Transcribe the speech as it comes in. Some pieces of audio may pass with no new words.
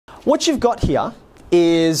what you've got here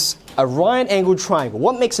is a right-angled triangle.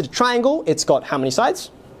 What makes it a triangle? It's got how many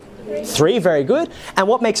sides? 3, very good. And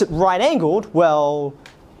what makes it right-angled? Well,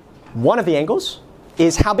 one of the angles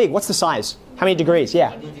is how big? What's the size? How many degrees?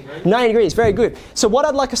 Yeah. 90 degrees, very good. So what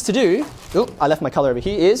I'd like us to do, I left my color over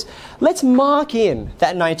here, is let's mark in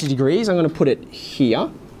that 90 degrees. I'm going to put it here.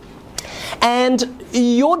 And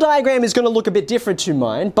your diagram is going to look a bit different to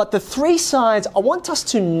mine, but the 3 sides, I want us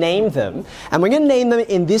to name them, and we're going to name them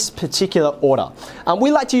in this particular order.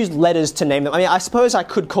 We like to use letters to name them. I mean, I suppose I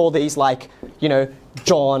could call these like, you know,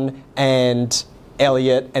 John and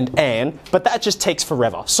Elliot and Anne, but that just takes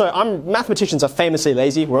forever. So mathematicians are famously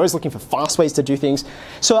lazy. We're always looking for fast ways to do things.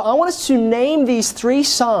 So I want us to name these 3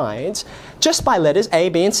 sides just by letters A,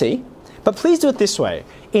 B, and C. But please do it this way,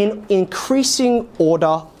 in increasing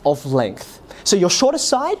order of length. So your shortest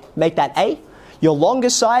side, make that A. Your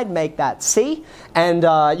longest side, make that C. And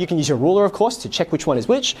you can use your ruler, of course, to check which one is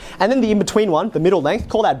which. And then the in-between one, the middle length,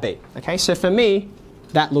 call that B. Okay, so for me,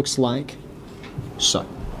 that looks like so.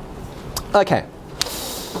 Okay.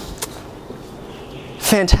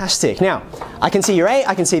 Fantastic. Now, I can see your A,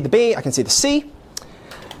 I can see the B, I can see the C.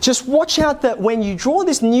 Just watch out that when you draw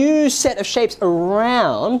this new set of shapes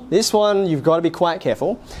around, this one you've got to be quite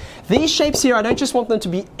careful. These shapes here, I don't just want them to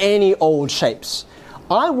be any old shapes.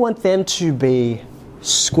 I want them to be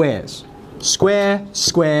squares. Square,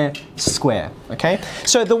 square, square, okay?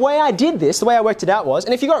 So the way I did this, the way I worked it out was,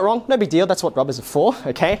 and if you got it wrong, no big deal, that's what rubbers are for,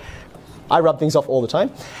 okay? I rub things off all the time.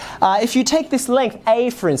 If you take this length A,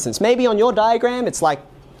 for instance, maybe on your diagram it's like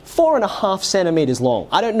 4.5 centimeters long.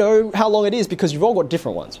 I don't know how long it is because you've all got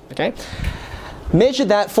different ones, okay? Measure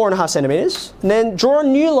that 4.5 centimeters, and then draw a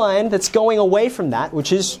new line that's going away from that,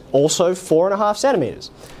 which is also 4.5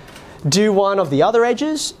 centimeters. Do one of the other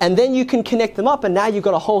edges, and then you can connect them up, and now you've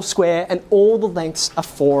got a whole square, and all the lengths are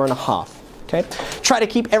 4.5, okay? Try to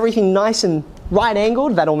keep everything nice and right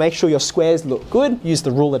angled. That'll make sure your squares look good. Use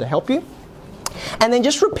the ruler to help you. And then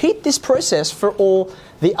just repeat this process for all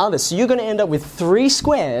the others. So you're going to end up with 3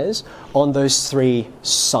 squares on those 3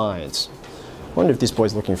 sides. I wonder if this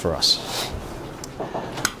boy's looking for us.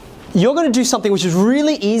 You're going to do something which is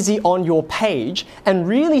really easy on your page and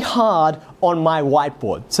really hard on my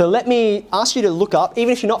whiteboard. So let me ask you to look up,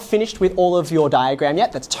 even if you're not finished with all of your diagram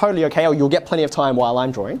yet, that's totally okay, or you'll get plenty of time while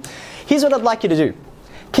I'm drawing. Here's what I'd like you to do.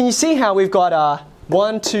 Can you see how we've got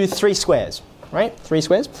 1, 2, 3 squares? Right? 3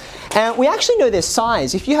 squares. And we actually know their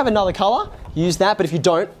size. If you have another color, use that, but if you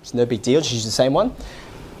don't, it's no big deal, just use the same one.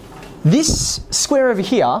 This square over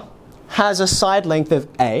here has a side length of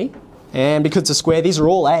A, and because it's a square, these are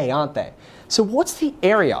all A, aren't they? So what's the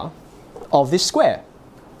area of this square?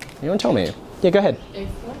 Anyone tell me? Yeah, go ahead.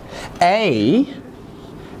 A.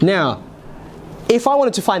 Now, if I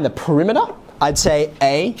wanted to find the perimeter, I'd say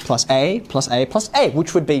A plus A plus A plus A,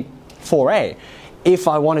 which would be 4A. If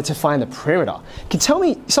I wanted to find the perimeter,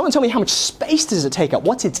 someone tell me how much space does it take up?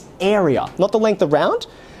 What's its area? Not the length around,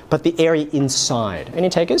 but the area inside. Any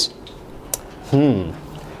takers? Yeah,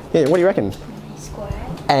 what do you reckon? Squared.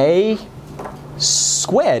 A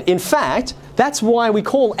squared. In fact, that's why we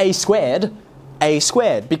call A squared,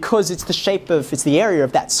 because it's the shape of, it's the area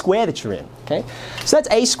of that square that you're in, okay? So that's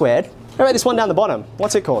A squared. How about this one down the bottom?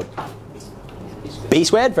 What's it called? B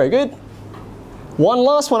squared, very good. One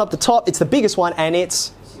last one up the top, it's the biggest one, and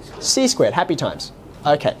it's C squared. Happy times.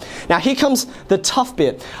 Okay, now here comes the tough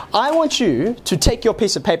bit. I want you to take your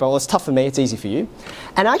piece of paper, well it's tough for me, it's easy for you,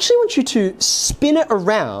 and I actually want you to spin it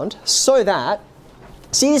around so that,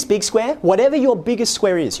 see this big square? Whatever your biggest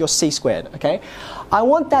square is, your C squared, okay? I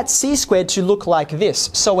want that C squared to look like this,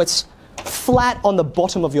 so it's flat on the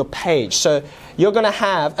bottom of your page. So you're going to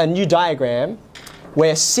have a new diagram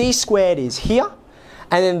where C squared is here,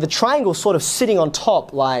 and then the triangle sort of sitting on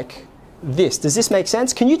top like this. Does this make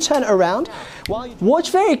sense? Can you turn it around?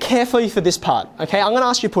 Watch very carefully for this part, okay? I'm going to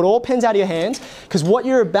ask you to put all pens out of your hands, because what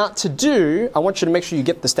you're about to do, I want you to make sure you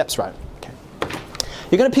get the steps right. Okay.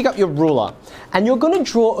 You're going to pick up your ruler, and you're going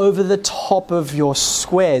to draw over the top of your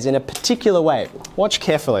squares in a particular way. Watch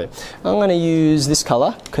carefully. I'm going to use this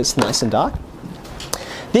color, because it's nice and dark.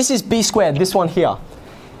 This is B squared, this one here.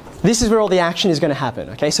 This is where all the action is going to happen,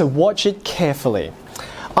 okay? So watch it carefully.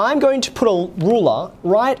 I'm going to put a ruler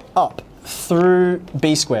right up through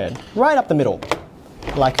B squared, right up the middle,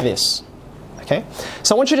 like this, okay?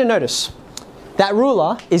 So I want you to notice that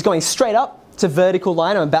ruler is going straight up. It's a vertical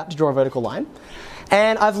line. I'm about to draw a vertical line.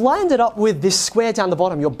 And I've lined it up with this square down the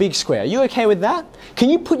bottom, your big square. Are you okay with that? Can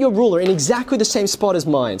you put your ruler in exactly the same spot as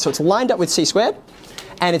mine? So it's lined up with C squared,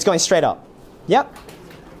 and it's going straight up. Yep.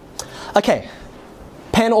 Okay,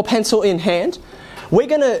 pen or pencil in hand. We're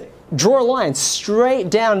going to draw a line straight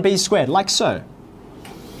down B squared, like so.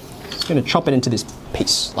 Just going to chop it into this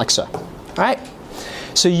piece, like so. All right?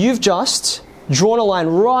 So you've just drawn a line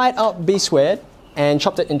right up b squared and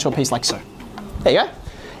chopped it into a piece like so. There you go.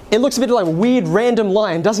 It looks a bit like a weird random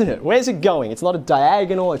line, doesn't it? Where's it going? It's not a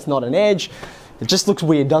diagonal, it's not an edge. It just looks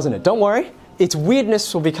weird, doesn't it? Don't worry. Its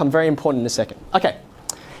weirdness will become very important in a second. Okay,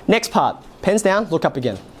 next part. Pens down, look up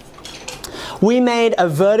again. We made a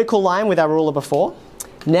vertical line with our ruler before.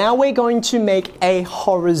 Now we're going to make a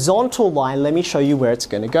horizontal line. Let me show you where it's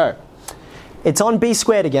going to go. It's on b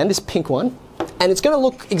squared again, this pink one. And it's going to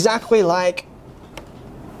look exactly like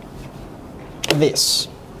this.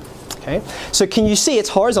 Okay, so can you see it's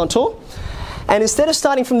horizontal? And instead of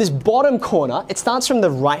starting from this bottom corner, it starts from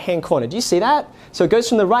the right-hand corner. Do you see that? So it goes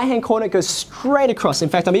from the right-hand corner, it goes straight across. In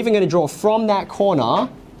fact, I'm even going to draw from that corner,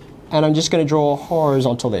 and I'm just going to draw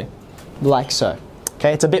horizontal there, like so.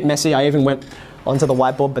 Okay, it's a bit messy. I even went onto the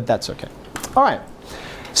whiteboard, but that's okay. All right,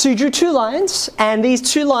 so you drew two lines, and these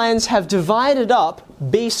two lines have divided up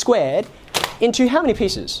b squared into how many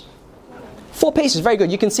pieces? 4 pieces, very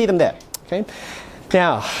good. You can see them there. Okay.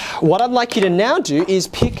 Now, what I'd like you to now do is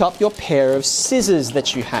pick up your pair of scissors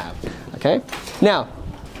that you have, okay? Now,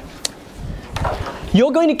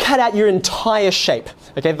 you're going to cut out your entire shape,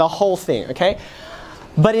 okay, the whole thing, okay?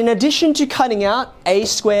 But in addition to cutting out a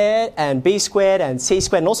squared and b squared and c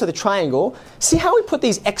squared and also the triangle, see how we put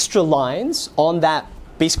these extra lines on that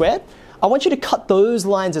b squared? I want you to cut those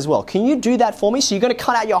lines as well. Can you do that for me? So you're going to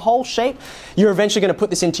cut out your whole shape. You're eventually going to put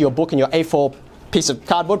this into your book, and your A4 piece of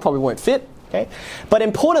cardboard probably won't fit. Okay? But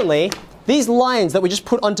importantly, these lines that we just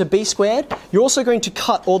put onto b squared, you're also going to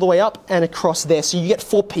cut all the way up and across there, so you get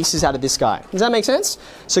 4 pieces out of this guy. Does that make sense?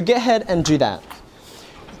 So go ahead and do that.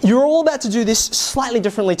 You're all about to do this slightly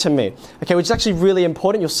differently to me, okay, which is actually really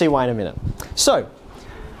important. You'll see why in a minute. So,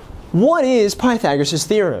 what is Pythagoras'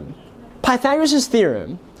 theorem? Pythagoras'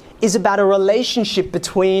 theorem is about a relationship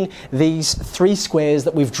between these 3 squares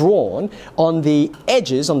that we've drawn on the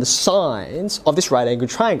edges, on the sides of this right-angled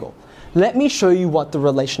triangle. Let me show you what the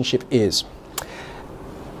relationship is.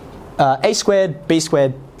 A squared, b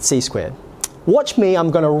squared, c squared. Watch me,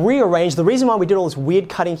 I'm going to rearrange. The reason why we did all this weird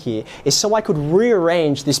cutting here is so I could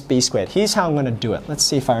rearrange this b squared. Here's how I'm going to do it. Let's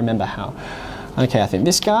see if I remember how. Okay, I think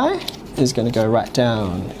this guy is going to go right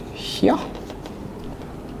down here.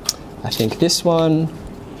 I think this one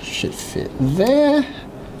should fit there.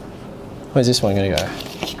 Where's this one going to go?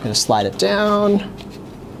 I'm going to slide it down.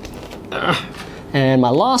 And my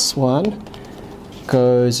last one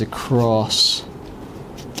goes across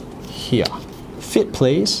here. Fit,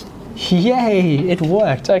 please. Yay, it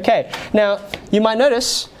worked. Okay, now you might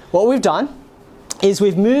notice what we've done is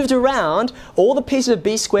we've moved around all the pieces of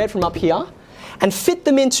b squared from up here and fit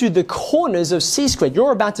them into the corners of c squared.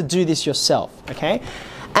 You're about to do this yourself, okay?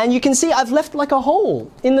 And you can see I've left like a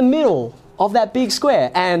hole in the middle of that big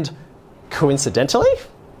square, and coincidentally,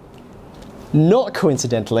 not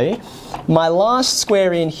coincidentally, my last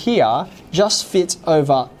square in here just fits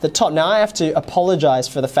over the top. Now I have to apologize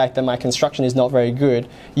for the fact that my construction is not very good.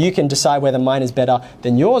 You can decide whether mine is better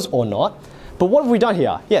than yours or not. But what have we done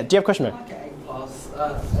here? Yeah, do you have a question, mate? Okay, plus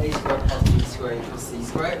a squared plus b squared equals c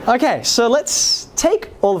squared. Okay, so let's take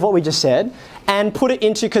all of what we just said and put it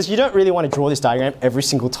into, because you don't really want to draw this diagram every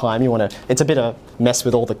single time. You want to, it's a bit of a mess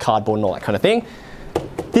with all the cardboard and all that kind of thing.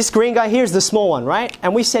 This green guy here is the small one, right?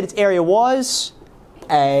 And we said its area was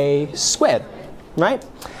a squared, right?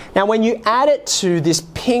 Now when you add it to this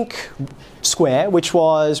pink square, which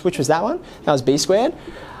was that one? That was b squared.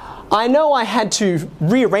 I know I had to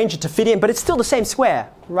rearrange it to fit in, but it's still the same square,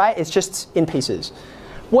 right? It's just in pieces.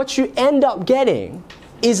 What you end up getting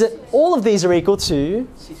is that all of these are equal to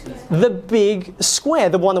the big square,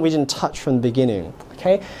 the one that we didn't touch from the beginning,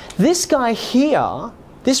 okay? This guy here,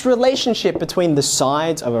 this relationship between the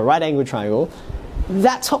sides of a right-angled triangle,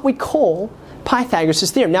 that's what we call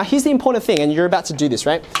Pythagoras' theorem. Now here's the important thing, and you're about to do this,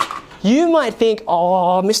 right? You might think,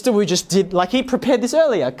 oh, Mr. Wu just did, like he prepared this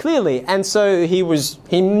earlier, clearly, and so he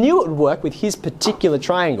knew it would work with his particular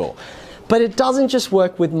triangle. But it doesn't just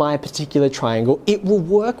work with my particular triangle, it will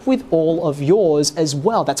work with all of yours as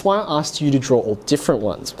well. That's why I asked you to draw all different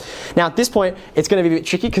ones. Now at this point, it's going to be a bit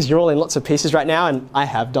tricky because you're all in lots of pieces right now, and I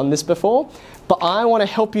have done this before. But I want to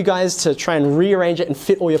help you guys to try and rearrange it and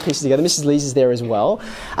fit all your pieces together. Mrs. Lee's is there as well,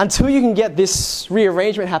 until you can get this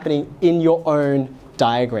rearrangement happening in your own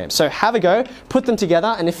diagram. So have a go, put them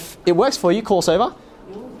together, and if it works for you, call us over.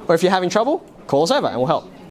 Or if you're having trouble, call us over and we'll help.